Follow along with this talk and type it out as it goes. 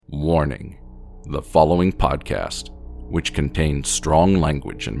Warning: the following podcast, which contains strong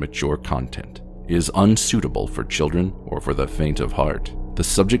language and mature content, is unsuitable for children or for the faint of heart. The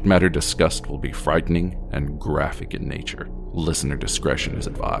subject matter discussed will be frightening and graphic in nature. Listener discretion is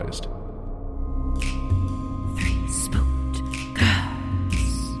advised. Three spooked girls.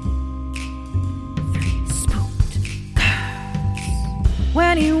 Three spooked girls.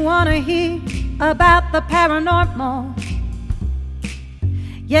 When you wanna hear about the paranormal,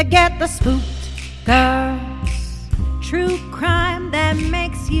 you get the spooked girls. True crime that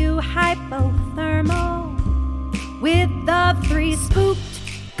makes you hypothermal. With the three spooked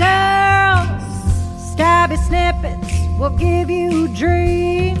girls. Stabby snippets will give you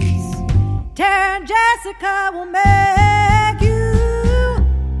dreams. Tara and Jessica will make you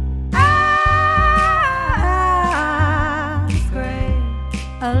scream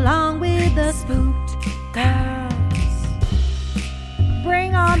along with the spooked girls.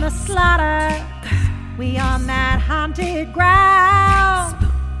 Bring on the slaughter. We on that haunted ground.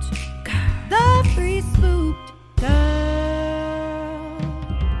 Spooked girls. The three spooked girls.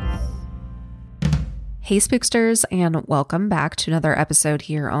 Hey Spooksters, and welcome back to another episode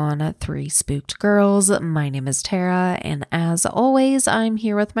here on Three Spooked Girls. My name is Tara, and as always, I'm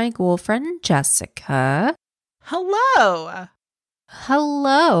here with my ghoul friend Jessica. Hello!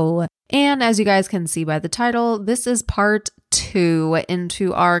 Hello! And as you guys can see by the title, this is part 2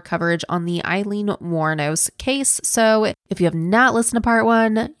 into our coverage on the Aileen Wuornos case. So if you have not listened to part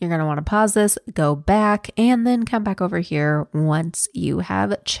 1, you're going to want to pause this, go back, and then come back over here once you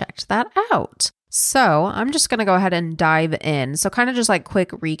have checked that out. So I'm just going to go ahead and dive in. So kind of just like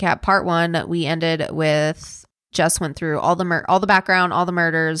quick recap. Part 1, we ended with Jess went through all the background, all the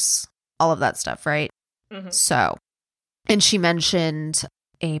murders, all of that stuff, right? Mm-hmm. So, and she mentioned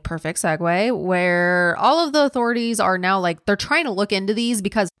a perfect segue where all of the authorities are now like, they're trying to look into these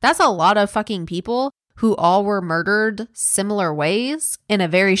because that's a lot of fucking people who all were murdered similar ways in a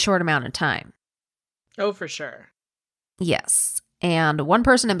very short amount of time. Oh, for sure. Yes. And one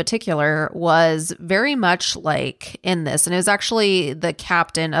person in particular was very much like in this, and it was actually the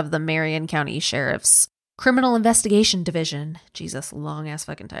captain of the Marion County Sheriff's Criminal Investigation Division. Jesus, long ass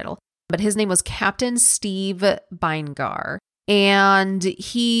fucking title. But his name was Captain Steve Beingar. And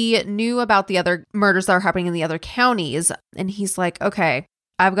he knew about the other murders that are happening in the other counties. And he's like, okay,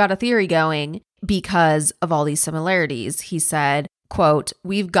 I've got a theory going because of all these similarities. He said, quote,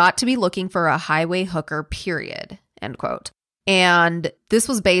 "We've got to be looking for a highway hooker, period," end quote. And this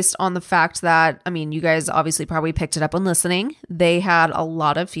was based on the fact that, I mean, you guys obviously probably picked it up when listening. They had a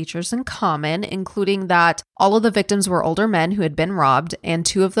lot of features in common, including that all of the victims were older men who had been robbed, and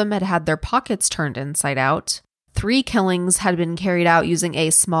 2 of them had had their pockets turned inside out. 3 killings had been carried out using a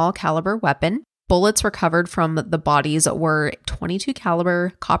small caliber weapon. Bullets recovered from the bodies were .22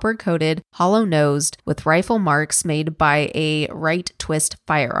 caliber, copper coated, hollow nosed, with rifle marks made by a right twist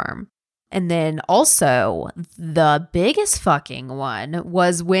firearm. And then also the biggest fucking one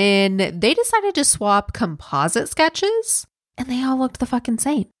was when they decided to swap composite sketches and they all looked the fucking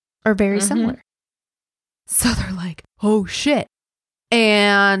same or very similar. So they're like, oh shit.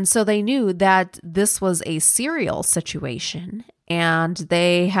 And so they knew that this was a serial situation and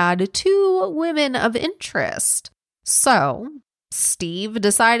they had 2 women of interest. So Steve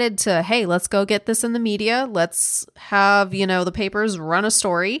decided to, hey, let's go get this in the media. Let's have, the papers run a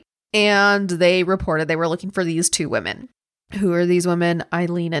story. And they reported they were looking for these 2 women. Who are these women?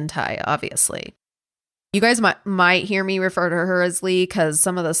 Aileen and Ty, obviously. You guys might hear me refer to her as Lee because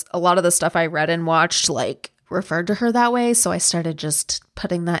a lot of the stuff I read and watched, referred to her that way, so I started just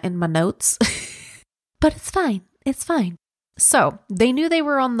putting that in my notes. But it's fine. It's fine. So they knew they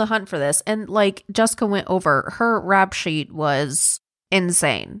were on the hunt for this, and Jessica went over, her rap sheet was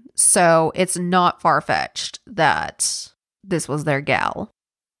insane. So it's not far-fetched that this was their gal.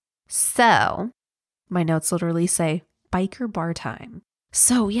 So my notes literally say biker bar time.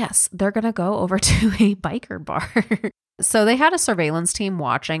 So yes, they're going to go over to a biker bar. So they had a surveillance team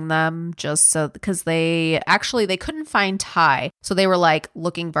watching them because they couldn't find Ty. So they were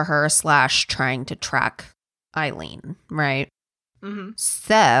looking for her / trying to track Aileen, right? Mm-hmm.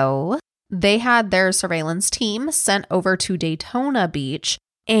 So they had their surveillance team sent over to Daytona Beach.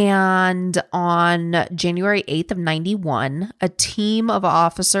 And on January 8th of 91, a team of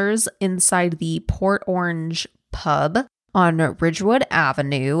officers inside the Port Orange pub on Ridgewood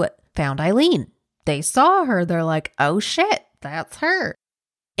Avenue found Aileen. They saw her. They're like, oh shit, that's her.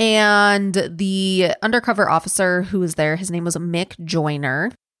 And the undercover officer who was there, his name was Mick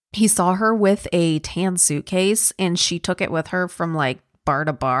Joyner. He saw her with a tan suitcase and she took it with her from bar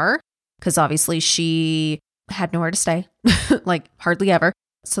to bar because obviously she had nowhere to stay, hardly ever.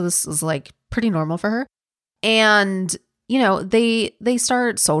 So this is like pretty normal for her. And, you know, they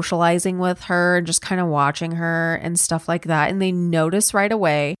start socializing with her and just kind of watching her and stuff like that. And they notice right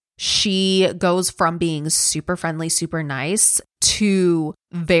away she goes from being super friendly, super nice to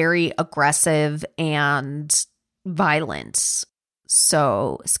very aggressive and violent.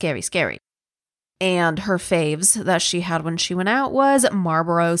 So scary, scary. And her faves that she had when she went out was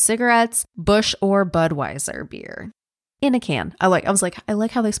Marlboro cigarettes, Busch or Budweiser beer. In a can. I like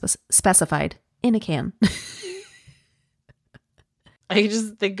how they specified in a can. I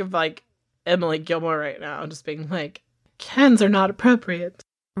just think of like Emily Gilmore right now, just being like, cans are not appropriate.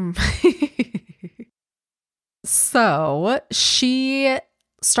 So she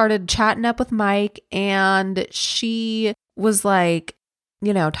started chatting up with Mike, and she was like,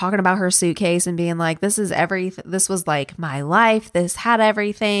 you know, talking about her suitcase and being like, this was like my life. This had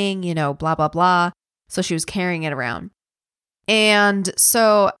everything, you know, blah, blah, blah. So she was carrying it around. And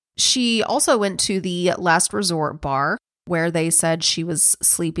so she also went to the Last Resort bar where they said she was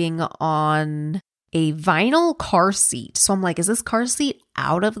sleeping on a vinyl car seat. So I'm like, is this car seat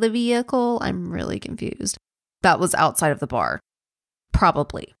out of the vehicle? I'm really confused. That was outside of the bar.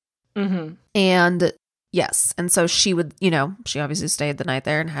 Probably. Mm-hmm. And yes. And so she would, you know, she obviously stayed the night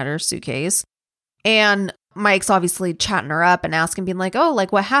there and had her suitcase. And Mike's obviously chatting her up and asking, being like, oh,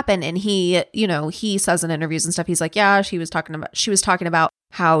 like what happened? And he, you know, he says in interviews and stuff, he's like, yeah, she was talking about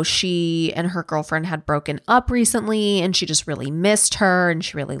how she and her girlfriend had broken up recently and she just really missed her and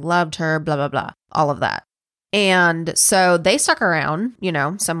she really loved her, blah, blah, blah, all of that. And so they stuck around, you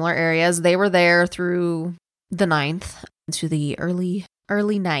know, similar areas. They were there through the 9th to the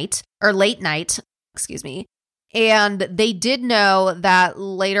late night, excuse me. And they did know that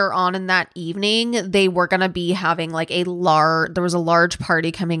later on in that evening, they were going to be having like there was a large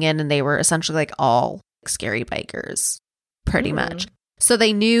party coming in, and they were essentially like all scary bikers, pretty much. So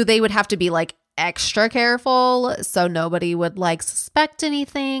they knew they would have to be like extra careful so nobody would like suspect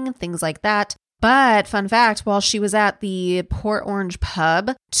anything, things like that. But fun fact, while she was at the Port Orange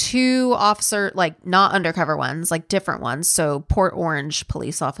pub, 2 officers, like not undercover ones, like different ones, so Port Orange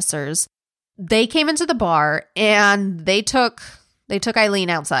police officers, they came into the bar and they took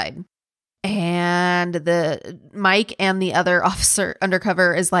Aileen outside. And the Mike and the other officer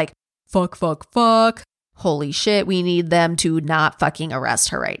undercover is like, fuck. Holy shit, we need them to not fucking arrest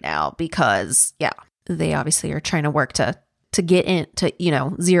her right now, because yeah, they obviously are trying to work to get in, to, you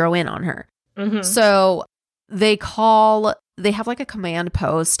know, zero in on her. Mm-hmm. So they have like a command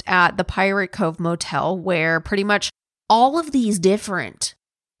post at the Pirate Cove Motel where pretty much all of these different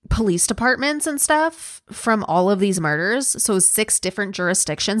police departments and stuff from all of these murders, so 6 different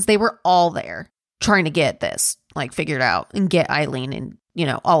jurisdictions, they were all there trying to get this like figured out and get Aileen and, you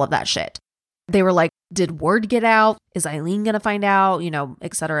know, all of that shit. They were like, did word get out? Is Aileen gonna find out? You know,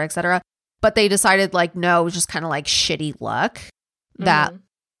 et cetera, et cetera. But they decided like, no, it was just kind of like shitty luck that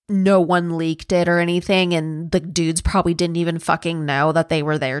no one leaked it or anything, and the dudes probably didn't even fucking know that they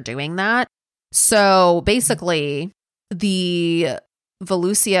were there doing that. So basically, the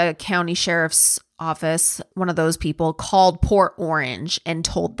Volusia County Sheriff's Office, one of those people, called Port Orange and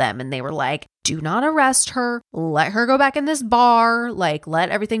told them, and they were like, do not arrest her, let her go back in this bar, like let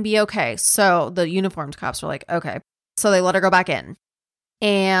everything be okay. So the uniformed cops were like, okay. So they let her go back in,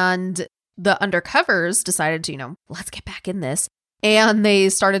 and the undercovers decided to, you know, let's get back in this. And they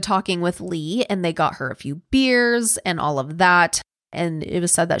started talking with Lee, and they got her a few beers and all of that. And it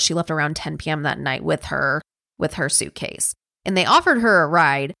was said that she left around 10 p.m. that night with her suitcase. And they offered her a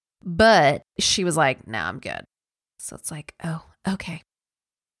ride, but she was like, nah, I'm good. So it's like, oh, okay.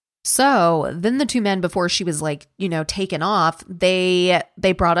 So then the 2 men, before she was like, you know, taken off, they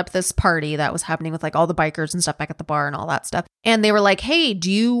brought up this party that was happening with like all the bikers and stuff back at the bar and all that stuff. And they were like, hey,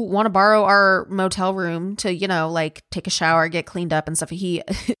 do you want to borrow our motel room to, you know, like take a shower, get cleaned up and stuff? I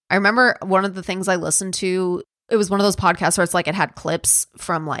remember one of the things I listened to, it was one of those podcasts where it's like it had clips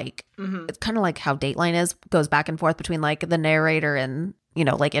from like, it's kind of like how Dateline is, goes back and forth between like the narrator and, you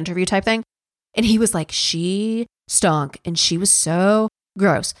know, like interview type thing. And he was like, she stunk and she was so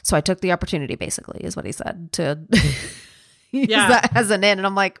gross. So I took the opportunity, basically, is what he said, to use that as an in. And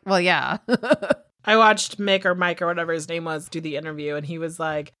I'm like, well, yeah. I watched Mick or Mike or whatever his name was do the interview, and he was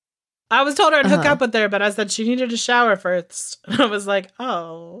like, I was told her to hook up with her, but I said she needed a shower first. And I was like,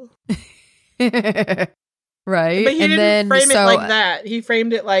 oh. Right. But he and didn't then, frame it like that. He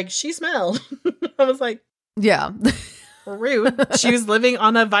framed it like, she smelled. I was like, yeah. Rude. She was living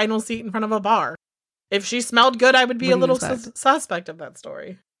on a vinyl seat in front of a bar. If she smelled good, I would be a little suspect of that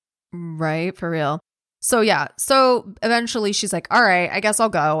story. Right, for real. So yeah, so eventually she's like, all right, I guess I'll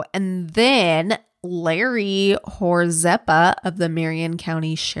go. And then Larry Horzepa of the Marion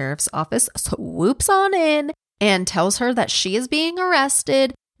County Sheriff's Office swoops on in and tells her that she is being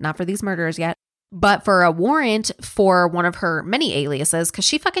arrested, not for these murders yet, but for a warrant for one of her many aliases, because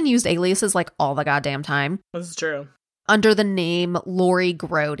she fucking used aliases like all the goddamn time. That's true. Under the name Lori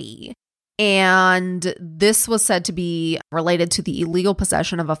Grody. And this was said to be related to the illegal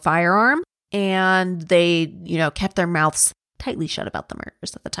possession of a firearm. And they, kept their mouths tightly shut about the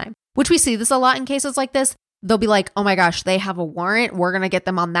murders at the time, which we see this a lot in cases like this. They'll be like, oh my gosh, they have a warrant. We're going to get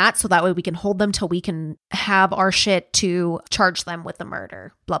them on that. So that way we can hold them till we can have our shit to charge them with the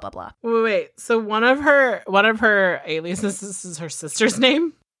murder. Blah, blah, blah. Wait. So one of her aliases is her sister's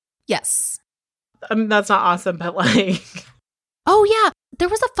name? Yes. I mean, that's not awesome, but like. Oh, yeah. There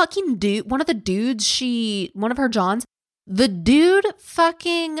was a fucking dude. One of the dudes one of her Johns, the dude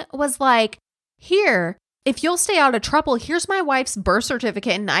fucking was like, here, if you'll stay out of trouble, here's my wife's birth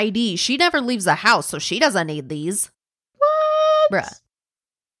certificate and ID. She never leaves the house, so she doesn't need these. What? Bruh.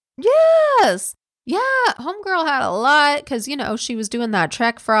 Yes. Yeah. Homegirl had a lot because, she was doing that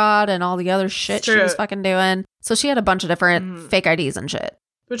check fraud and all the other shit she was fucking doing. So she had a bunch of different fake IDs and shit.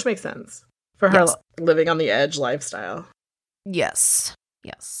 Which makes sense for her living on the edge lifestyle. Yes.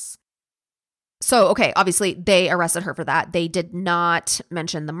 Yes. So, okay, obviously they arrested her for that. They did not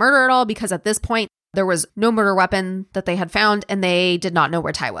mention the murder at all because at this point, there was no murder weapon that they had found, and they did not know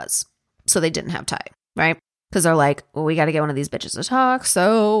where Ty was. So they didn't have Ty, right? Because they're like, well, we got to get one of these bitches to talk.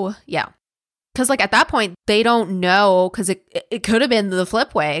 So, yeah. Because, at that point, they don't know, because it could have been the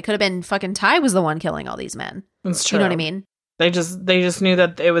flip way. It could have been fucking Ty was the one killing all these men. That's true. You know what I mean? They just knew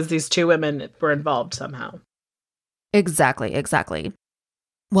that it was these two women that were involved somehow. Exactly.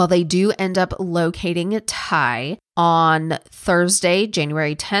 Well, they do end up locating Ty on Thursday,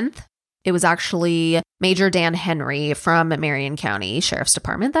 January 10th. It was actually Major Dan Henry from Marion County Sheriff's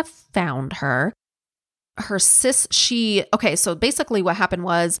Department that found her. Her so basically what happened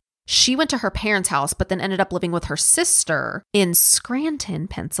was she went to her parents' house, but then ended up living with her sister in Scranton,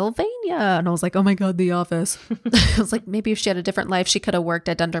 Pennsylvania. And I was like, oh my God, The Office. I was like, maybe if she had a different life, she could have worked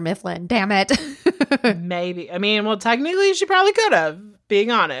at Dunder Mifflin. Damn it. Maybe. I mean, well, technically she probably could have, being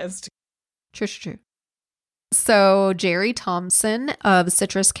honest. True. So Jerry Thompson of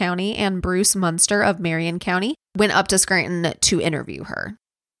Citrus County and Bruce Munster of Marion County went up to Scranton to interview her,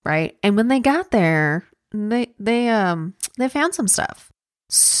 right? And when they got there, they found some stuff.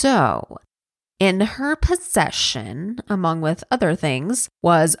 So in her possession, among with other things,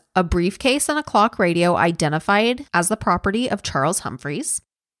 was a briefcase and a clock radio identified as the property of Charles Humphreys.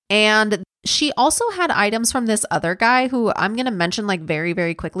 And she also had items from this other guy who I'm going to mention very,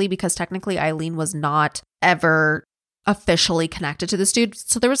 very quickly because technically Aileen was not ever officially connected to this dude.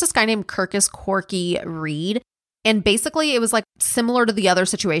 So there was this guy named Kirkus Corky Reed. And basically it was similar to the other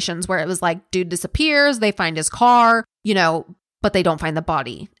situations where it was dude disappears, they find his car, but they don't find the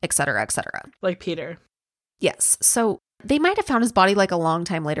body, et cetera, et cetera. Like Peter. Yes. So they might have found his body a long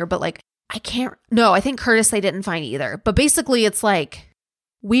time later, but I think Curtis they didn't find either. But basically it's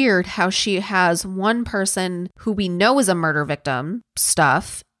weird how she has one person who we know is a murder victim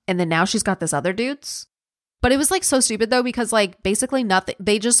stuff, and then now she's got this other dude's. But it was so stupid though, because basically nothing,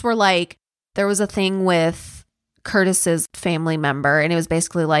 they just were there was a thing with Curtis's family member, and it was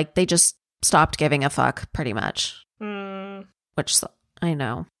basically they just stopped giving a fuck pretty much. Which I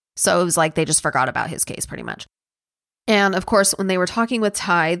know. So it was they just forgot about his case pretty much. And of course, when they were talking with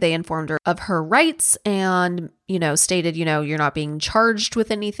Ty, they informed her of her rights and, stated, you're not being charged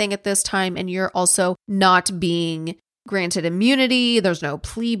with anything at this time. And you're also not being granted immunity. There's no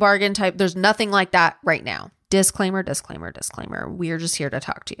plea bargain type. There's nothing like that right now. Disclaimer. We're just here to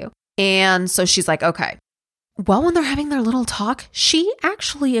talk to you. And so she's like, okay. Well, when they're having their little talk, she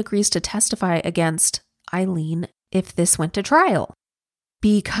actually agrees to testify against Aileen if this went to trial,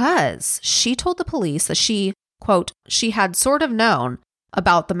 because she told the police that she, quote, she had sort of known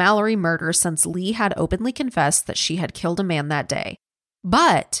about the Mallory murder since Lee had openly confessed that she had killed a man that day.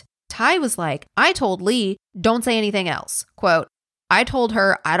 But Ty was like, I told Lee, don't say anything else. Quote, I told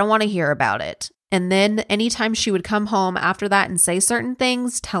her I don't want to hear about it. And then anytime she would come home after that and say certain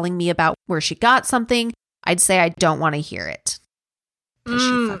things, telling me about where she got something, I'd say I don't want to hear it. Because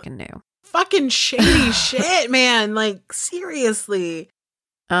she fucking knew. Fucking shady shit, man. Seriously.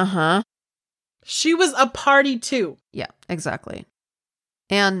 Uh-huh. She was a party too. Yeah, exactly.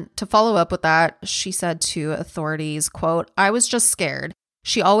 And to follow up with that, she said to authorities, quote, I was just scared.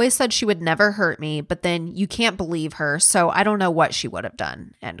 She always said she would never hurt me, but then you can't believe her, so I don't know what she would have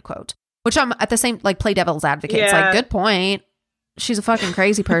done, end quote. Which I'm at the same, play devil's advocate. Yeah. It's good point. She's a fucking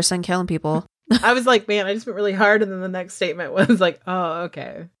crazy person killing people. I was man, I just went really hard, and then the next statement was oh,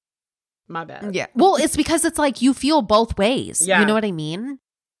 okay. My bad. Yeah. Well, it's because it's like you feel both ways. Yeah. You know what I mean?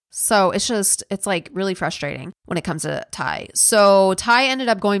 So it's like really frustrating when it comes to Ty. So Ty ended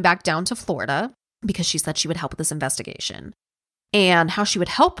up going back down to Florida because she said she would help with this investigation. And how she would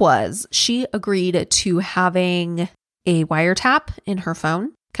help was she agreed to having a wiretap in her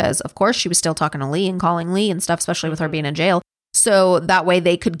phone because, of course, she was still talking to Lee and calling Lee and stuff, especially with her being in jail. So that way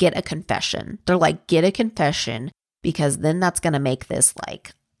they could get a confession. They're like, get a confession because then that's going to make this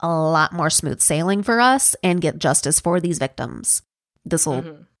like a lot more smooth sailing for us and get justice for these victims. This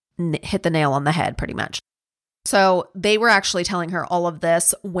will hit the nail on the head pretty much. So they were actually telling her all of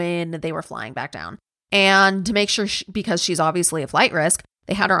this when they were flying back down. And to make sure, because she's obviously a flight risk,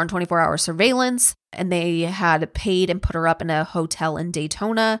 they had her on 24-hour surveillance and they had paid and put her up in a hotel in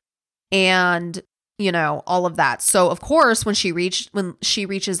Daytona and, you know, all of that. So, of course, when she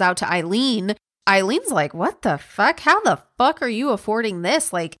reaches out to Aileen, Eileen's like, what the fuck? How the fuck are you affording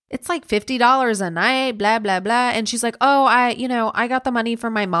this? Like, it's like $50 a night, blah, blah, blah. And she's like, oh, I got the money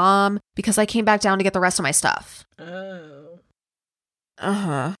from my mom because I came back down to get the rest of my stuff. Oh.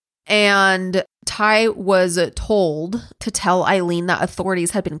 Uh-huh. And Ty was told to tell Aileen that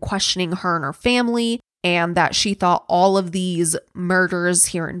authorities had been questioning her and her family and that she thought all of these murders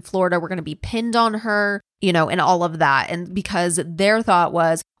here in Florida were going to be pinned on her, you know, and all of that. And because their thought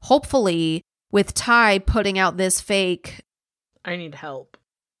was, hopefully, with Ty putting out this fake... I need help.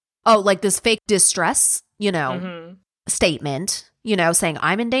 Oh, like this fake distress, you know, statement, you know, saying,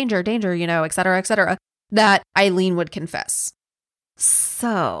 I'm in danger, you know, et cetera, that Aileen would confess.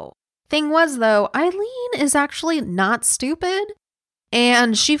 So, thing was, though, Aileen is actually not stupid.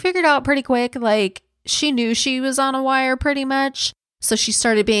 And she figured out pretty quick, like, she knew she was on a wire pretty much. So she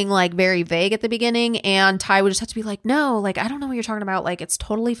started being like very vague at the beginning, and Ty would just have to be like, no, like, I don't know what you're talking about. Like, it's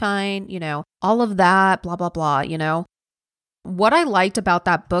totally fine. You know, all of that, blah, blah, blah, you know. What I liked about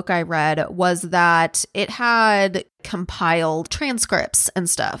that book I read was that it had compiled transcripts and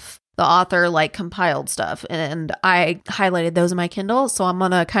stuff. The author like compiled stuff, and I highlighted those in my Kindle. So I'm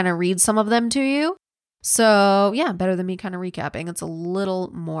going to kind of read some of them to you. So yeah, better than me kind of recapping. It's a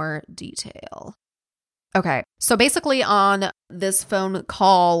little more detail. Okay, so basically on this phone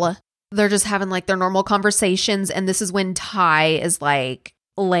call, they're just having like their normal conversations. And this is when Ty is like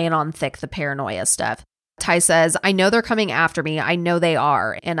laying on thick the paranoia stuff. Ty says, I know they're coming after me. I know they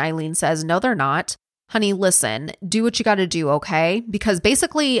are. And Aileen says, no, they're not. Honey, listen, do what you got to do, okay? Because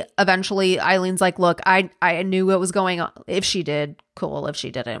basically, eventually, Eileen's like, look, I knew what was going on. If she did, cool. If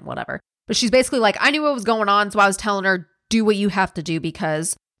she didn't, whatever. But she's basically like, I knew what was going on. So I was telling her, do what you have to do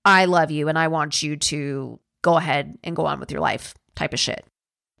because I love you and I want you to go ahead and go on with your life type of shit.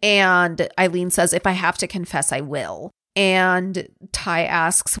 And Aileen says, if I have to confess, I will. And Ty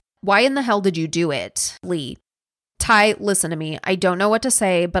asks, why in the hell did you do it, Lee? Ty, listen to me. I don't know what to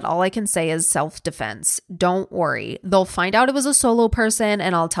say, but all I can say is self-defense. Don't worry. They'll find out it was a solo person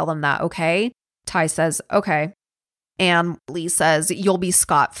and I'll tell them that, okay? Ty says, okay. And Lee says, you'll be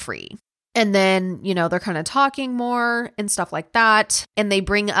scot-free. And then, you know, they're kind of talking more and stuff like that. And they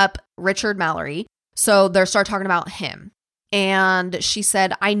bring up Richard Mallory. So they start talking about him. And she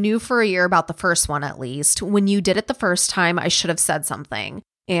said, I knew for a year about the first one at least. When you did it the first time, I should have said something.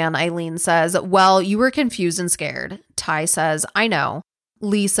 And Aileen says, well, you were confused and scared. Ty says, I know.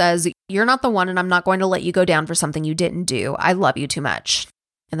 Lee says, you're not the one and I'm not going to let you go down for something you didn't do. I love you too much.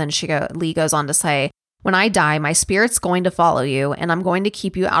 And then Lee goes on to say, when I die, my spirit's going to follow you and I'm going to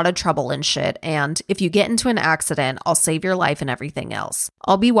keep you out of trouble and shit. And if you get into an accident, I'll save your life and everything else.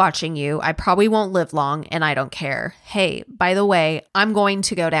 I'll be watching you. I probably won't live long and I don't care. Hey, by the way, I'm going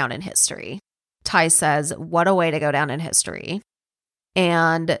to go down in history. Ty says, what a way to go down in history.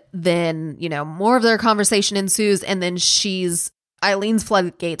 And then, you know, more of their conversation ensues. And then Eileen's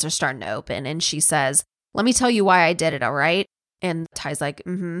floodgates are starting to open. And she says, let me tell you why I did it, all right? And Ty's like,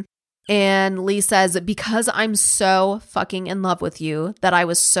 And Lee says, because I'm so fucking in love with you that I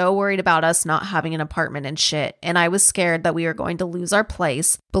was so worried about us not having an apartment and shit. And I was scared that we were going to lose our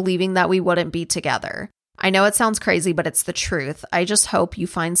place, believing that we wouldn't be together. I know it sounds crazy, but it's the truth. I just hope you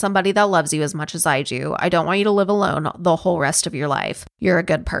find somebody that loves you as much as I do. I don't want you to live alone the whole rest of your life. You're a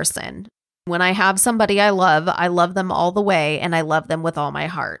good person. When I have somebody I love them all the way, and I love them with all my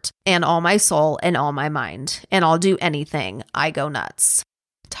heart and all my soul and all my mind. And I'll do anything. I go nuts.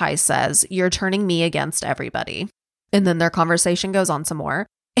 Ty says, you're turning me against everybody. And then their conversation goes on some more.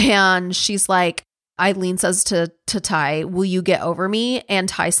 And she's like, Aileen says to Ty, will you get over me? And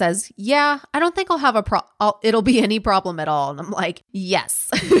Ty says, yeah, I don't think I'll have it'll be any problem at all. And I'm like, yes.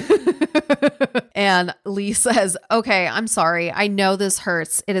 And Lee says, okay, I'm sorry. I know this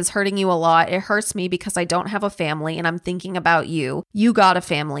hurts. It is hurting you a lot. It hurts me because I don't have a family and I'm thinking about you. You got a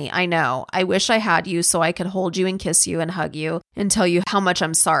family. I know. I wish I had you so I could hold you and kiss you and hug you and tell you how much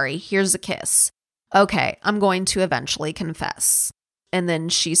I'm sorry. Here's a kiss. Okay, I'm going to eventually confess. And then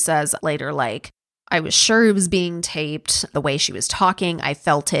she says later, like, I was sure it was being taped. The way she was talking, I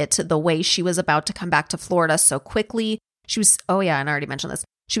felt it. The way she was about to come back to Florida so quickly. She was, oh yeah, and I already mentioned this.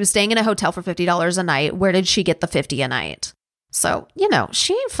 She was staying in a hotel for $50 a night. Where did she get the $50 a night? So, you know,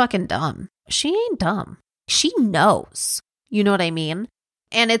 she ain't fucking dumb. She ain't dumb. She knows. You know what I mean?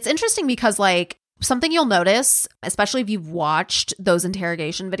 And it's interesting because, like, something you'll notice, especially if you've watched those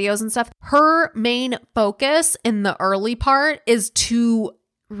interrogation videos and stuff, her main focus in the early part is to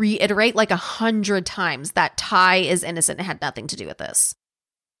reiterate like 100 times that Ty is innocent and had nothing to do with this.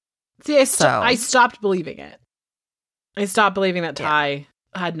 See, I stopped believing it. I stopped believing that Ty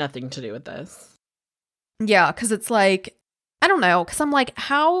had nothing to do with this. Yeah, because it's like, I don't know, because I'm like,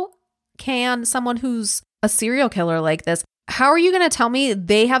 how can someone who's a serial killer like this, how are you going to tell me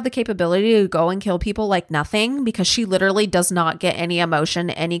they have the capability to go and kill people like nothing? Because she literally does not get any emotion,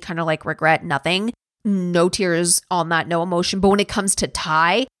 any kind of like regret, nothing. No tears on that, no emotion. But when it comes to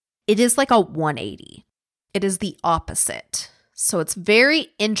Ty, it is like a 180. It is the opposite. So it's very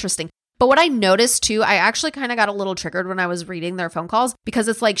interesting. But what I noticed too, I actually kind of got a little triggered when I was reading their phone calls because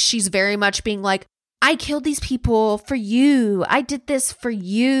it's like she's very much being like, I killed these people for you. I did this for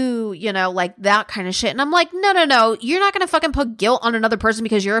you, you know, like that kind of shit. And I'm like, no. You're not going to fucking put guilt on another person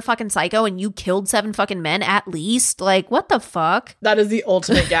because you're a fucking psycho and you killed 7 fucking men at least. Like, what the fuck? That is the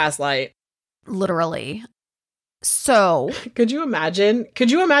ultimate gaslight. Literally. So. Could you imagine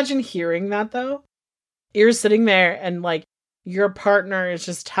hearing that though? You're sitting there and like your partner is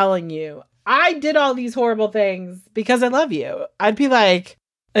just telling you, I did all these horrible things because I love you. I'd be like,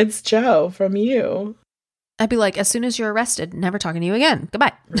 it's Joe from You. I'd be like, as soon as you're arrested, never talking to you again.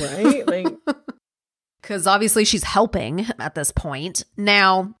 Goodbye. Right? Like, because obviously she's helping at this point.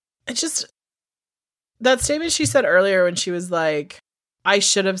 Now, it's just that statement she said earlier when she was like, I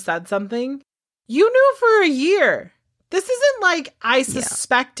should have said something. You knew for a year. This isn't like I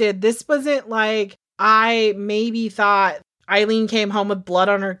suspected. Yeah. This wasn't like I maybe thought Aileen came home with blood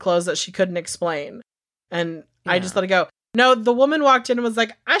on her clothes that she couldn't explain. And I just let it go. No, the woman walked in and was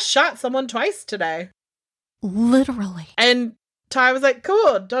like, I shot someone twice today. Literally. And Ty was like,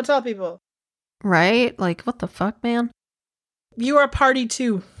 cool, don't tell people. Right? Like, what the fuck, man? You are a party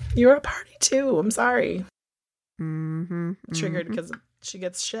too. You're a party too. I'm sorry. Mm-hmm. Triggered because she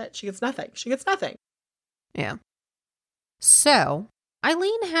gets shit. She gets nothing. Yeah. So,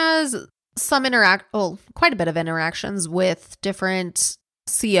 Aileen has quite a bit of interactions with different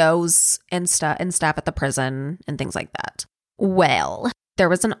COs and staff at the prison and things like that. Well, there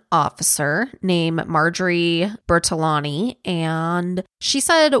was an officer named Marjorie Bertolani, and she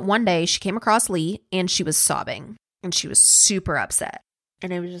said one day she came across Lee and she was sobbing and she was super upset.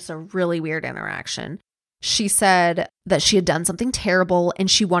 And it was just a really weird interaction. She said that she had done something terrible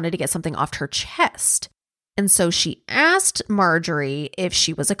and she wanted to get something off her chest. And so she asked Marjorie if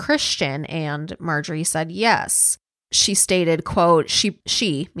she was a Christian, and Marjorie said yes. She stated, quote,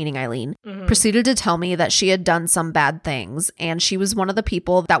 she meaning Aileen, proceeded to tell me that she had done some bad things and she was one of the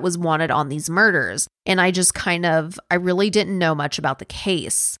people that was wanted on these murders. And I really didn't know much about the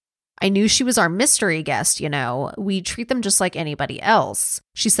case. I knew she was our mystery guest, you know. We treat them just like anybody else.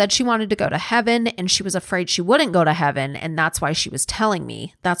 She said she wanted to go to heaven and she was afraid she wouldn't go to heaven, and that's why she was telling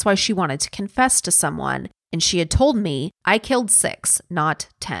me. That's why she wanted to confess to someone. And she had told me, I killed 6, not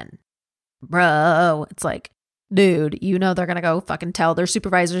 10. Bro, it's like, dude, you know they're going to go fucking tell their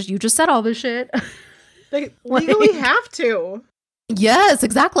supervisors you just said all this shit. They legally have to. Yes,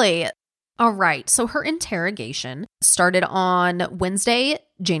 exactly. All right. So her interrogation started on Wednesday,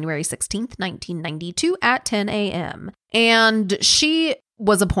 January 16th, 1992 at 10 a.m. And she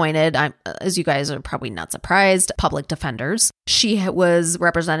was appointed, as you guys are probably not surprised, public defenders. She was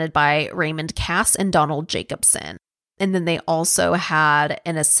represented by Raymond Cass and Donald Jacobson. And then they also had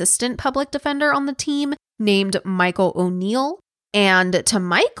an assistant public defender on the team named Michael O'Neill. And to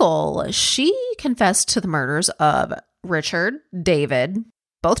Michael, she confessed to the murders of Richard, David,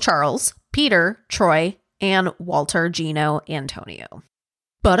 both Charles, Peter, Troy, and Walter, Gino, Antonio.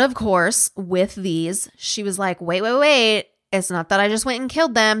 But of course, with these, she was like, wait. It's not that I just went and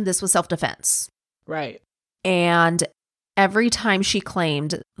killed them. This was self-defense. Right. And every time she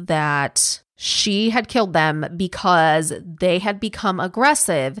claimed that she had killed them because they had become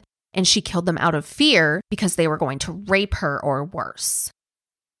aggressive, and she killed them out of fear because they were going to rape her or worse.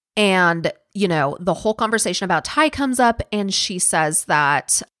 And, you know, the whole conversation about Ty comes up, and she says,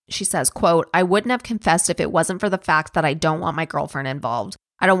 quote, "I wouldn't have confessed if it wasn't for the fact that I don't want my girlfriend involved.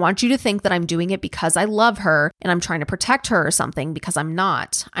 I don't want you to think that I'm doing it because I love her and I'm trying to protect her or something, because I'm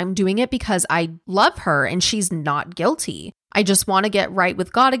not. I'm doing it because I love her and she's not guilty. I just want to get right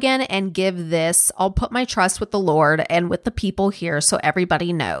with God again and give this. I'll put my trust with the Lord and with the people here so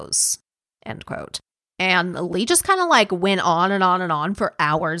everybody knows." End quote. And Lee just kind of like went on and on and on for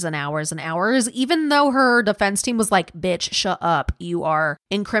hours and hours and hours, even though her defense team was like, "Bitch, shut up. You are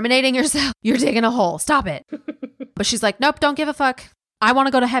incriminating yourself. You're digging a hole. Stop it." But she's like, "Nope, don't give a fuck. I want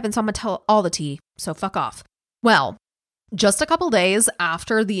to go to heaven, so I'm going to tell all the tea. So fuck off." Well, just a couple days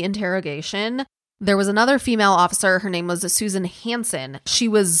after the interrogation, there was another female officer. Her name was Susan Hansen. She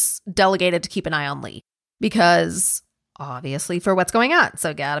was delegated to keep an eye on Lee because obviously for what's going on.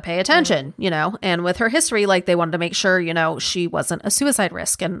 So gotta pay attention, you know, and with her history, like they wanted to make sure, you know, she wasn't a suicide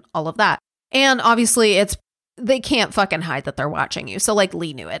risk and all of that. And obviously they can't fucking hide that they're watching you. So like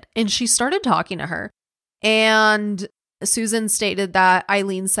Lee knew it, and she started talking to her, and Susan stated that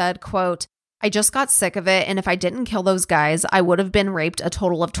Aileen said, quote, "I just got sick of it, and if I didn't kill those guys, I would have been raped a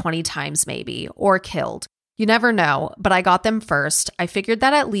total of 20 times maybe, or killed. You never know, but I got them first. I figured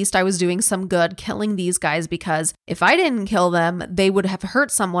that at least I was doing some good killing these guys, because if I didn't kill them, they would have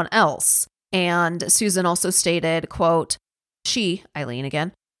hurt someone else." And Susan also stated, quote, Aileen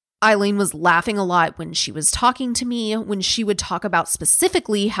again, "Aileen was laughing a lot when she was talking to me, when she would talk about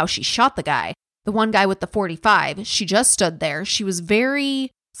specifically how she shot the guy, the one guy with the 45. She just stood there. She was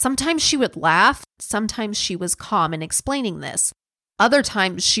sometimes she would laugh. Sometimes she was calm in explaining this. Other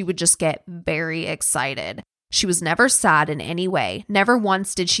times she would just get very excited. She was never sad in any way. Never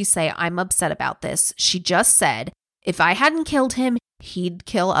once did she say, 'I'm upset about this.' She just said, 'If I hadn't killed him, he'd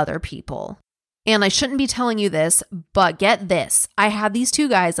kill other people.' And I shouldn't be telling you this, but get this. I had these two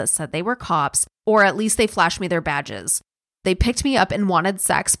guys that said they were cops, or at least they flashed me their badges. They picked me up and wanted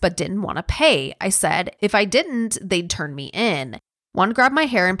sex, but didn't want to pay. I said, if I didn't, they'd turn me in. One grabbed my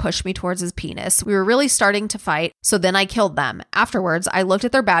hair and pushed me towards his penis. We were really starting to fight, so then I killed them. Afterwards, I looked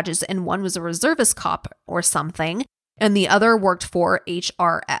at their badges, and one was a reservist cop or something, and the other worked for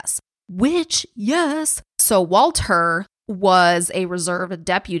HRS, which, yes. So Walter was a reserve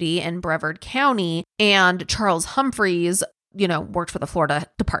deputy in Brevard County, and Charles Humphreys, worked for the Florida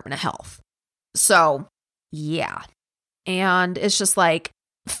Department of Health. So, yeah. And it's just like,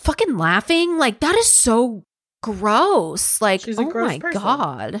 fucking laughing. Like, that is so gross. Like, she's a gross person.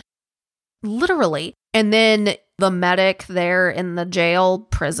 God. Literally. And then the medic there in the jail,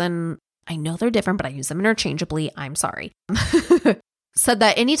 prison, I know they're different, but I use them interchangeably. I'm sorry. Said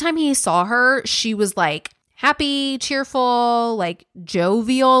that anytime he saw her, she was like happy, cheerful, like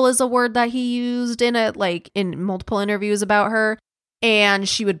jovial is a word that he used in multiple interviews about her. And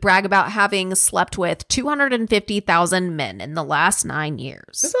she would brag about having slept with 250,000 men in the last 9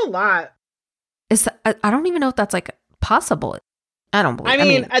 years. That's a lot. I don't even know if that's like possible. I don't believe. I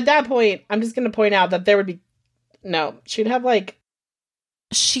mean, at that point, I'm just going to point out that there would be she'd have like.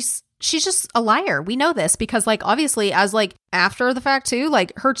 She's just a liar. We know this because like obviously as like after the fact too,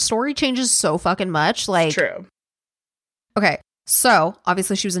 like her story changes so fucking much. Like it's true. Okay, so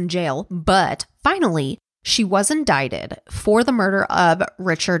obviously she was in jail, but finally she was indicted for the murder of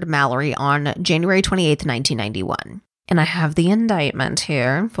Richard Mallory on January 28th, 1991. And I have the indictment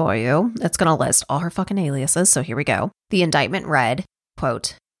here for you. It's going to list all her fucking aliases, so here we go. The indictment read,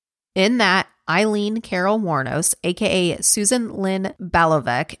 quote, "In that, Aileen Carol Wuornos, a.k.a. Susan Lynn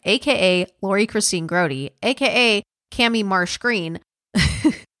Balovec, a.k.a. Lori Christine Grody, a.k.a. Cammie Marsh Green,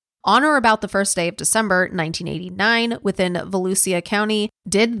 on or about the first day of December 1989 within Volusia County,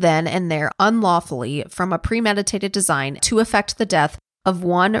 did then and there unlawfully from a premeditated design to effect the death of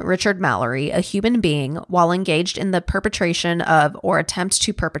one Richard Mallory, a human being, while engaged in the perpetration of or attempt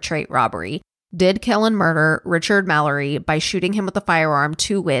to perpetrate robbery, did kill and murder Richard Mallory by shooting him with a firearm,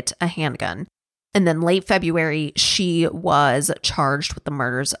 to wit, a handgun." And then late February, she was charged with the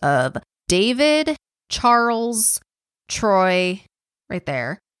murders of David, Charles, Troy, right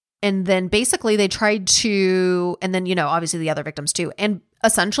there. And then basically they tried to, and then, obviously the other victims too. And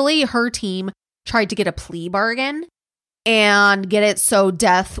essentially her team tried to get a plea bargain and get it so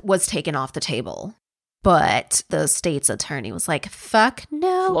death was taken off the table. But the state's attorney was like, fuck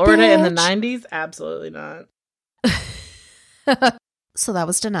no, Florida bitch. In the 90s? Absolutely not. So that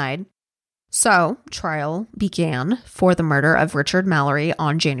was denied. So trial began for the murder of Richard Mallory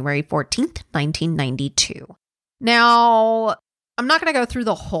on January 14th, 1992. Now, I'm not going to go through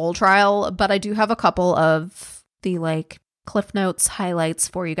the whole trial, but I do have a couple of the Cliff Notes highlights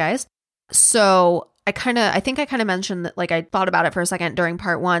for you guys. So I think I kind of mentioned that, like, I thought about it for a second during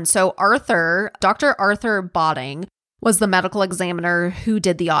part 1. So Dr. Arthur Botting was the medical examiner who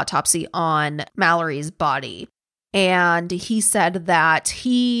did the autopsy on Mallory's body. And he said that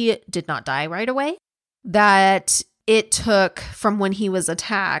he did not die right away, that it took from when he was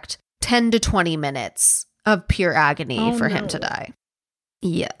attacked 10 to 20 minutes of pure agony for him to die.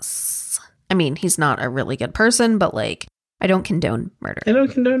 Yes. I mean, he's not a really good person, but, like, I don't condone murder. I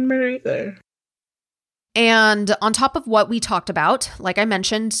don't condone murder either. And on top of what we talked about, like I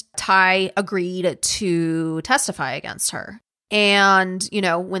mentioned, Ty agreed to testify against her. And, you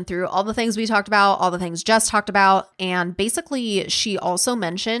know, went through all the things we talked about, all the things Jess talked about. And basically, she also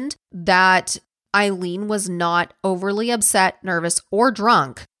mentioned that Aileen was not overly upset, nervous, or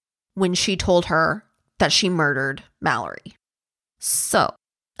drunk when she told her that she murdered Mallory. So,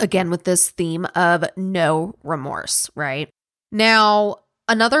 again, with this theme of no remorse, right? Now,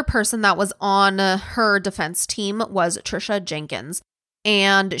 another person that was on her defense team was Trisha Jenkins.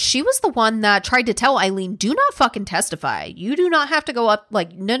 And she was the one that tried to tell Aileen, do not fucking testify. You do not have to go up.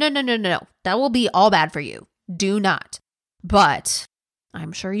 Like, no. That will be all bad for you. Do not. But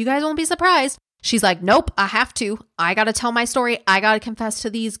I'm sure you guys won't be surprised. She's like, nope, I have to. I got to tell my story. I got to confess to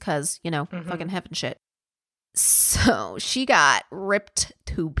these because, you know, fucking heaven shit. So she got ripped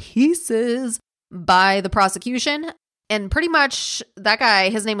to pieces by the prosecution. And pretty much that guy,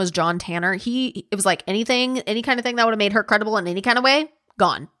 his name was John Tanner. It was like any kind of thing that would have made her credible in any kind of way,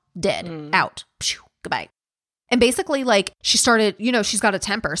 gone, dead, out, phew, goodbye. And basically, like, she started, you know, she's got a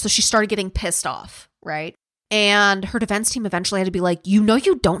temper. So she started getting pissed off, right? And her defense team eventually had to be like, you know,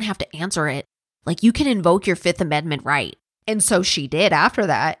 you don't have to answer it. Like, you can invoke your Fifth Amendment right. And so she did after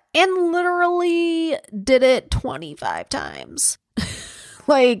that, and literally did it 25 times.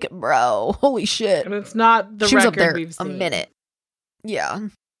 Like, bro, holy shit. And it's not the she was up record there we've seen. A minute. Yeah.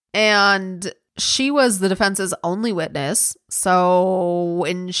 And she was the defense's only witness. So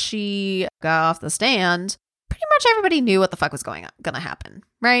when she got off the stand, pretty much everybody knew what the fuck was gonna happen,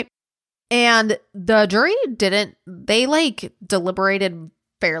 right? And the jury they like deliberated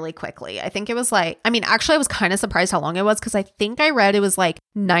fairly quickly. I think it was like, I mean, actually I was kind of surprised how long it was because I think I read it was like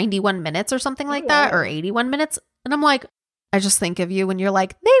 91 minutes or something like that, or 81 minutes. And I'm like, I just think of you when you're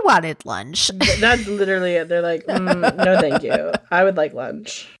like, they wanted lunch. That's literally it. They're like, no, thank you. I would like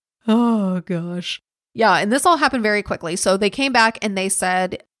lunch. Oh, gosh. Yeah, and this all happened very quickly. So they came back and they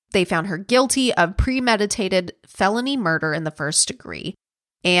said they found her guilty of premeditated felony murder in the first degree.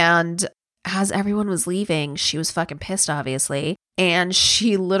 And as everyone was leaving, she was fucking pissed, obviously. And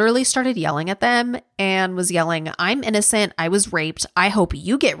she literally started yelling at them and was yelling, I'm innocent. I was raped. I hope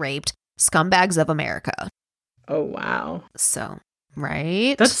you get raped. Scumbags of America. Oh, wow. So,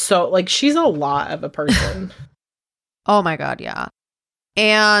 right? That's so, like, she's a lot of a person. Oh my God, yeah.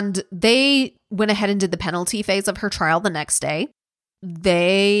 And they went ahead and did the penalty phase of her trial the next day.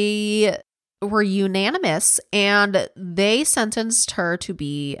 They were unanimous and they sentenced her to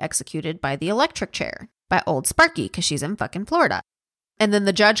be executed by the electric chair by Old Sparky because she's in fucking Florida. And then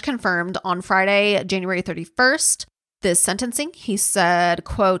the judge confirmed on Friday, January 31st, this sentencing. He said,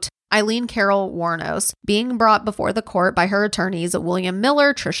 quote, Aileen Carol Wuornos, being brought before the court by her attorneys William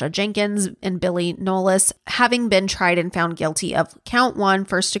Miller, Trisha Jenkins, and Billy Nolis, having been tried and found guilty of count 1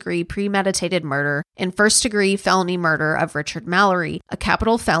 first-degree premeditated murder and first-degree felony murder of Richard Mallory, a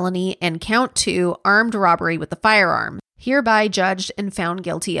capital felony, and count 2 armed robbery with a firearm, hereby judged and found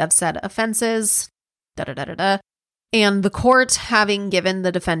guilty of said offenses. And the court having given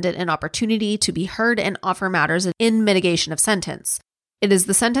the defendant an opportunity to be heard and offer matters in mitigation of sentence. It is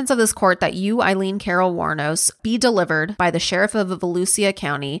the sentence of this court that you, Aileen Carol Wuornos, be delivered by the Sheriff of Volusia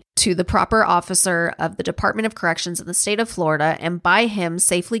County to the proper officer of the Department of Corrections in the state of Florida and by him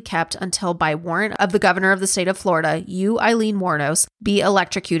safely kept until by warrant of the governor of the state of Florida, you, Aileen Wuornos, be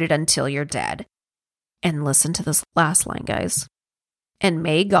electrocuted until you're dead. And listen to this last line, guys. And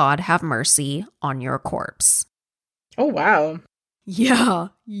may God have mercy on your corpse. Oh, wow. Yeah.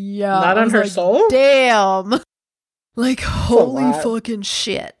 Not on her soul? Damn. Like, holy fucking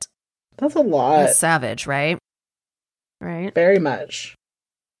shit. That's a lot. That's savage, right? Right? Very much.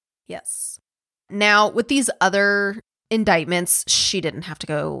 Yes. Now, with these other indictments, she didn't have to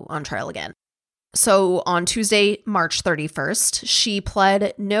go on trial again. So on Tuesday, March 31st, she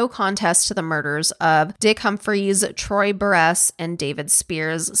pled no contest to the murders of Dick Humphreys, Troy Barres, and David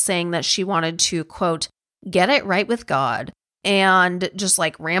Spears, saying that she wanted to, quote, get it right with God. And just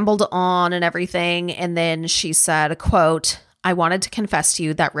like rambled on and everything. And then she said, quote, I wanted to confess to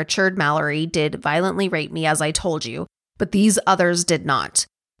you that Richard Mallory did violently rape me as I told you, but these others did not.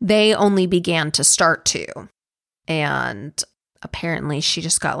 They only began to start to. And apparently she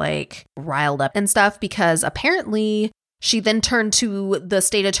just got like riled up and stuff because apparently she then turned to the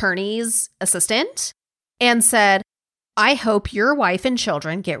state attorney's assistant and said, I hope your wife and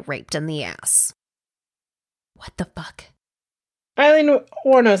children get raped in the ass. What the fuck? Aileen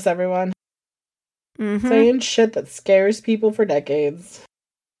Wuornos, everyone. Mm-hmm. Saying shit that scares people for decades.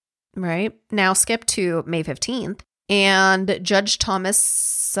 Right. Now skip to May 15th. And Judge Thomas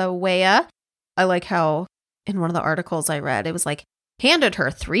Sawaya, I like how in one of the articles I read, it was like, handed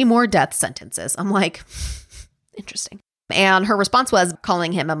her 3 more death sentences. I'm like, interesting. And her response was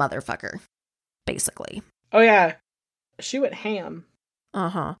calling him a motherfucker, basically. Oh, yeah. She went ham.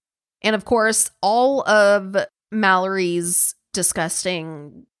 Uh-huh. And of course, all of Mallory's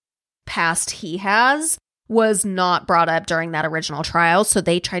disgusting past he has was not brought up during that original trial. So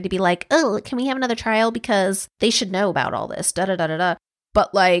they tried to be like, oh, can we have another trial? Because they should know about all this. Da-da-da-da-da.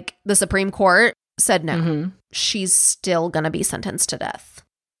 But like the Supreme Court said no. Mm-hmm. She's still going to be sentenced to death.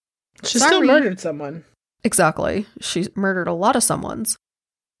 She still murdered someone. Exactly. She murdered a lot of someone's.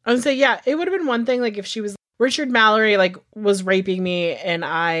 I would say, yeah, it would have been one thing like if she was Richard Mallory like was raping me and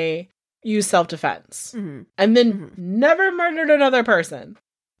I used self-defense and then never murdered another person.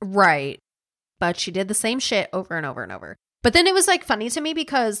 Right. But she did the same shit over and over and over. But then it was like funny to me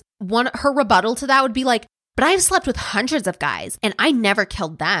because her rebuttal to that would be like, but I've slept with hundreds of guys and I never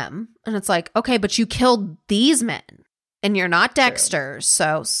killed them. And it's like, okay, but you killed these men and you're not Dexter. True.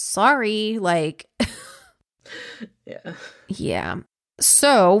 So sorry. Like, yeah. Yeah.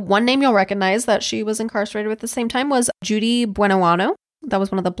 So one name you'll recognize that she was incarcerated at the same time was Judy Buenoano. That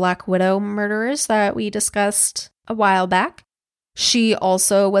was one of the Black Widow murderers that we discussed a while back. She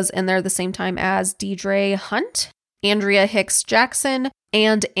also was in there the same time as Deidre Hunt, Andrea Hicks Jackson,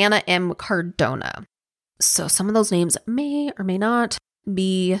 and Anna M. Cardona. So some of those names may or may not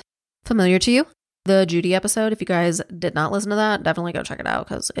be familiar to you. The Judy episode, if you guys did not listen to that, definitely go check it out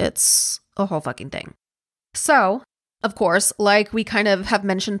because it's a whole fucking thing. So, of course, like we kind of have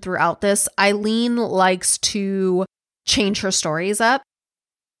mentioned throughout this, Aileen likes to change her stories up.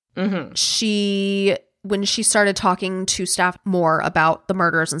 Mm-hmm. When she started talking to staff more about the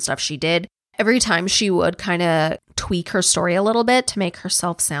murders and stuff she did, every time she would kind of tweak her story a little bit to make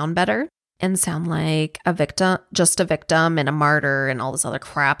herself sound better and sound like a victim, just a victim and a martyr and all this other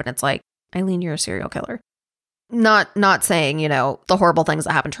crap. And it's like, Aileen, you're a serial killer. Not saying, the horrible things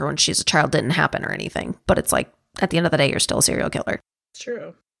that happened to her when she's a child didn't happen or anything, but it's like, at the end of the day, you're still a serial killer. It's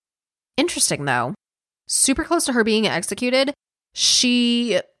true. Interesting, though. Super close to her being executed,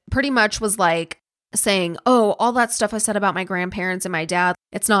 she pretty much was like saying, oh, all that stuff I said about my grandparents and my dad,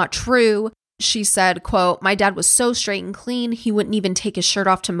 it's not true. She said, quote, my dad was so straight and clean, he wouldn't even take his shirt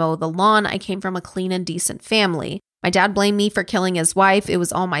off to mow the lawn. I came from a clean and decent family. My dad blamed me for killing his wife. It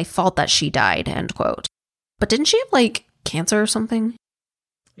was all my fault that she died, end quote. But didn't she have, like, cancer or something?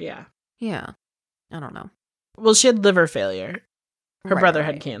 Yeah. Yeah. I don't know. Well, she had liver failure. Her brother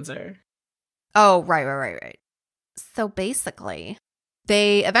had cancer. Oh, right. So basically,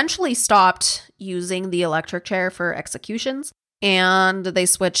 they eventually stopped using the electric chair for executions, and they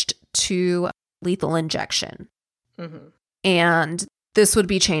switched to lethal injection. Mm-hmm. And this would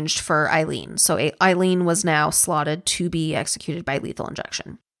be changed for Aileen. So Aileen was now slotted to be executed by lethal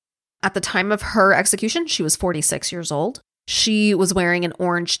injection. At the time of her execution, she was 46 years old. She was wearing an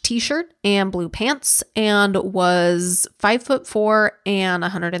orange t-shirt and blue pants and was 5'4" and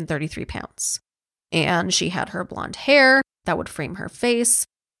 133 pounds. And she had her blonde hair that would frame her face,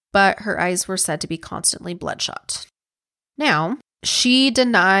 but her eyes were said to be constantly bloodshot. Now, she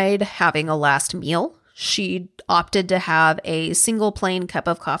denied having a last meal. She opted to have a single plain cup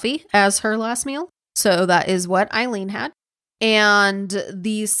of coffee as her last meal. So that is what Aileen had. And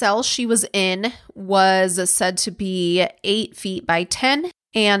the cell she was in was said to be 8 feet by 10,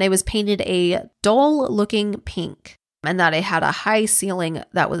 and it was painted a dull-looking pink, and that it had a high ceiling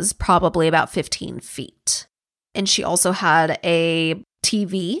that was probably about 15 feet. And she also had a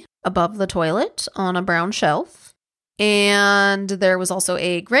TV above the toilet on a brown shelf, and there was also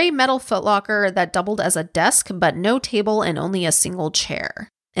a gray metal footlocker that doubled as a desk, but no table and only a single chair.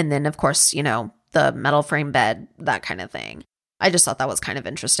 And then, of course, the metal frame bed, that kind of thing. I just thought that was kind of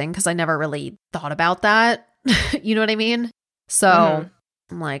interesting because I never really thought about that. You know what I mean? So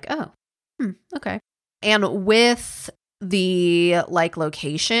I'm like, oh, okay. And with the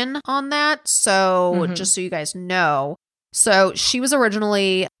location on that, so just so you guys know, so she was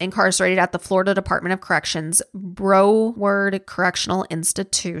originally incarcerated at the Florida Department of Corrections Broward Correctional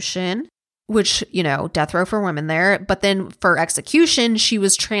Institution, which, death row for women there. But then for execution, she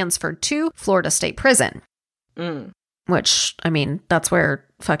was transferred to Florida State Prison. Which, I mean, that's where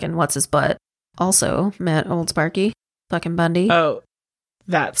fucking what's his butt also met Old Sparky, fucking Bundy. Oh,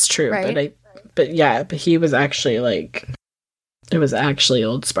 that's true. Right? But he was actually like, it was actually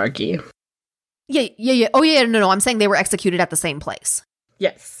Old Sparky. Yeah. Oh, yeah, no, I'm saying they were executed at the same place.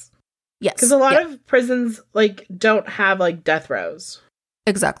 Yes. Yes. Because a lot of prisons, like, don't have, like, death rows.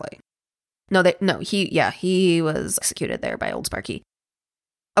 Exactly. He was executed there by Old Sparky.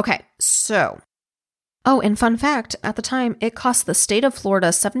 Okay, so. Oh, and fun fact, at the time, it cost the state of Florida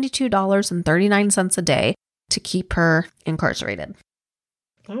 $72.39 a day to keep her incarcerated.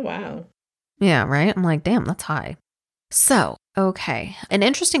 Oh, wow. Yeah, right? I'm like, damn, that's high. So, okay. An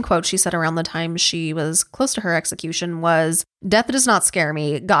interesting quote she said around the time she was close to her execution was, "Death does not scare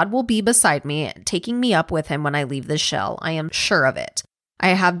me. God will be beside me, taking me up with him when I leave this shell. I am sure of it. I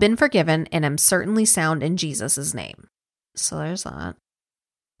have been forgiven and am certainly sound in Jesus' name." So there's that.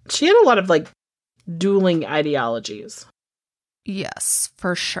 She had a lot of, like, dueling ideologies. Yes,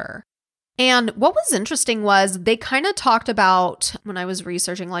 for sure. And what was interesting was they kind of talked about, when I was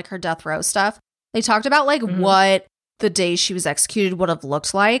researching, like, her death row stuff, they talked about, like, what the day she was executed would have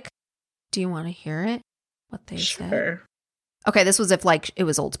looked like. Do you want to hear it? What they said? Okay, this was if, like, it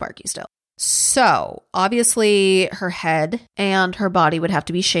was Old Sparky still. So, obviously, her head and her body would have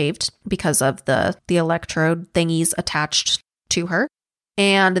to be shaved because of the electrode thingies attached to her.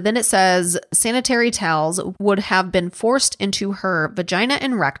 And then it says sanitary towels would have been forced into her vagina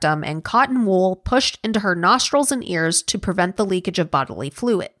and rectum and cotton wool pushed into her nostrils and ears to prevent the leakage of bodily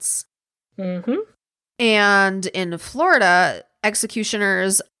fluids. Mm-hmm. And in Florida,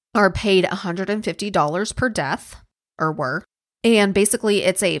 executioners are paid $150 per death, or were. And basically,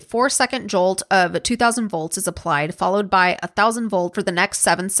 it's a 4-second jolt of 2,000 volts is applied, followed by 1,000 volt for the next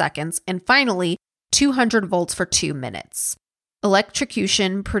 7 seconds, and finally, 200 volts for 2 minutes.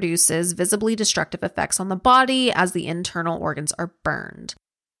 Electrocution produces visibly destructive effects on the body as the internal organs are burned.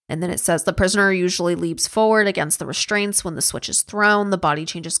 And then it says the prisoner usually leaps forward against the restraints when the switch is thrown. The body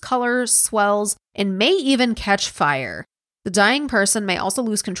changes color, swells, and may even catch fire. The dying person may also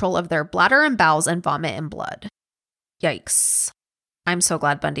lose control of their bladder and bowels and vomit and blood. Yikes. I'm so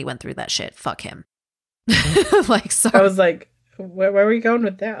glad Bundy went through that shit. Fuck him. Like, so. I was like, where are we going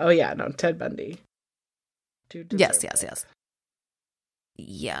with that? Oh, yeah, no, Ted Bundy. Yes.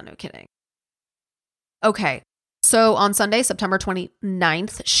 Yeah, no kidding. Okay. So on Sunday, September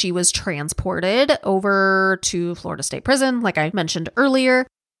 29th, she was transported over to Florida State Prison, like I mentioned earlier.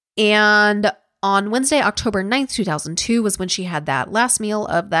 And on Wednesday, October 9th, 2002 was when she had that last meal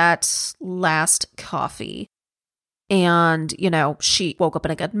of that last coffee. And, you know, she woke up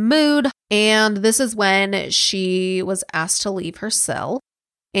in a good mood. And this is when she was asked to leave her cell.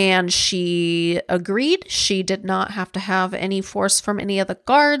 And she agreed. She did not have to have any force from any of the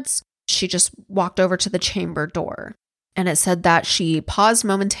guards. She just walked over to the chamber door. And it said that she paused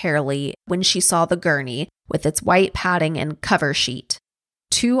momentarily when she saw the gurney with its white padding and cover sheet.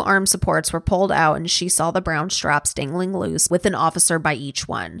 2 arm supports were pulled out and she saw the brown straps dangling loose with an officer by each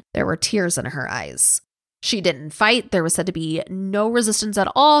one. There were tears in her eyes. She didn't fight. There was said to be no resistance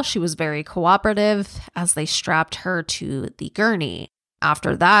at all. She was very cooperative as they strapped her to the gurney.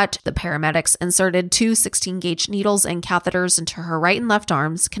 After that, the paramedics inserted 2 16-gauge needles and catheters into her right and left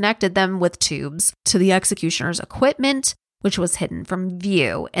arms, connected them with tubes to the executioner's equipment, which was hidden from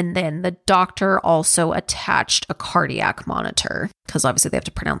view. And then the doctor also attached a cardiac monitor, because obviously they have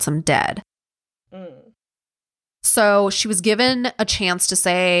to pronounce him dead. So she was given a chance to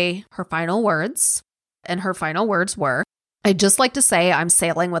say her final words, and her final words were, "I'd just like to say I'm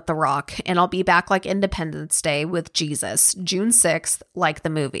sailing with the Rock, and I'll be back like Independence Day with Jesus, June 6th, like the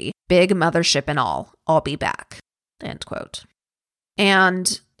movie. Big mothership and all. I'll be back." End quote.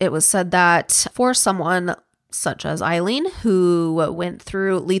 And it was said that for someone such as Aileen, who went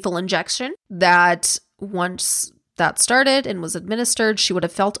through lethal injection, that once that started and was administered, she would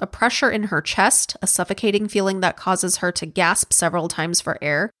have felt a pressure in her chest, a suffocating feeling that causes her to gasp several times for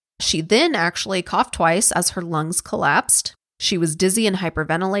air. She then actually coughed twice as her lungs collapsed. She was dizzy and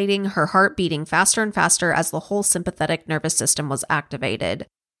hyperventilating, her heart beating faster and faster as the whole sympathetic nervous system was activated.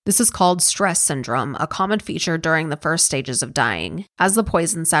 This is called stress syndrome, a common feature during the first stages of dying. As the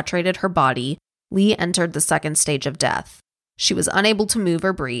poison saturated her body, Lee entered the second stage of death. She was unable to move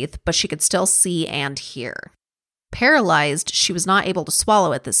or breathe, but she could still see and hear. Paralyzed, she was not able to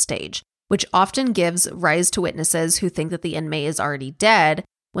swallow at this stage, which often gives rise to witnesses who think that the inmate is already dead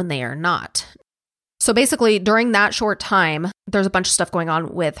when they are not. So basically, during that short time, there's a bunch of stuff going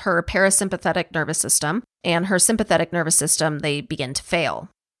on with her parasympathetic nervous system and her sympathetic nervous system. They begin to fail.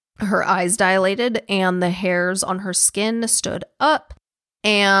 Her eyes dilated and the hairs on her skin stood up.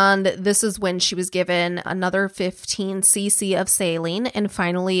 And this is when she was given another 15 cc of saline and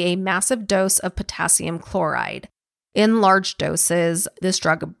finally a massive dose of potassium chloride. In large doses, this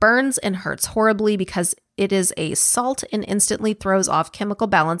drug burns and hurts horribly because it is a salt and instantly throws off chemical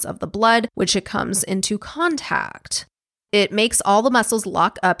balance of the blood, which it comes into contact. It makes all the muscles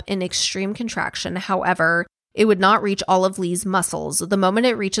lock up in extreme contraction. However, it would not reach all of Lee's muscles. The moment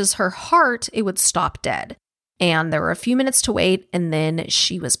it reaches her heart, it would stop dead. And there were a few minutes to wait, and then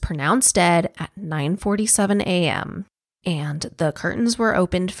she was pronounced dead at 9:47 a.m. And the curtains were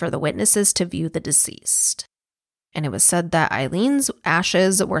opened for the witnesses to view the deceased. And it was said that Aileen's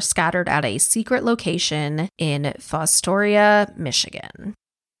ashes were scattered at a secret location in Fostoria, Michigan.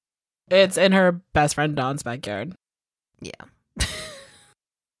 It's in her best friend Dawn's backyard. Yeah.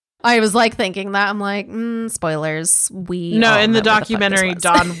 I was like thinking that. I'm like, spoilers. No, in the documentary,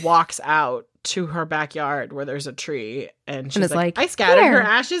 Dawn walks out to her backyard where there's a tree and she's like, I scattered her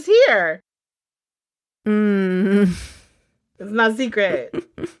ashes here. It's not secret.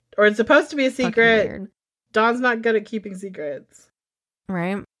 Or it's supposed to be a secret. Dawn's not good at keeping secrets.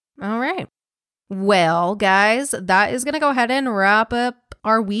 Right. All right. Well, guys, that is going to go ahead and wrap up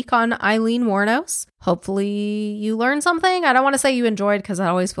our week on Aileen Wuornos. Hopefully you learned something. I don't want to say you enjoyed because that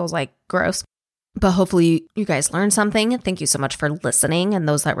always feels like gross. But hopefully you guys learned something. Thank you so much for listening. And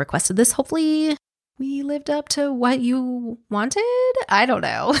those that requested this, hopefully we lived up to what you wanted. I don't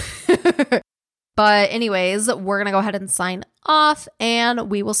know. But anyways, we're going to go ahead and sign off. And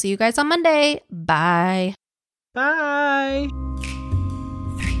we will see you guys on Monday. Bye. Bye.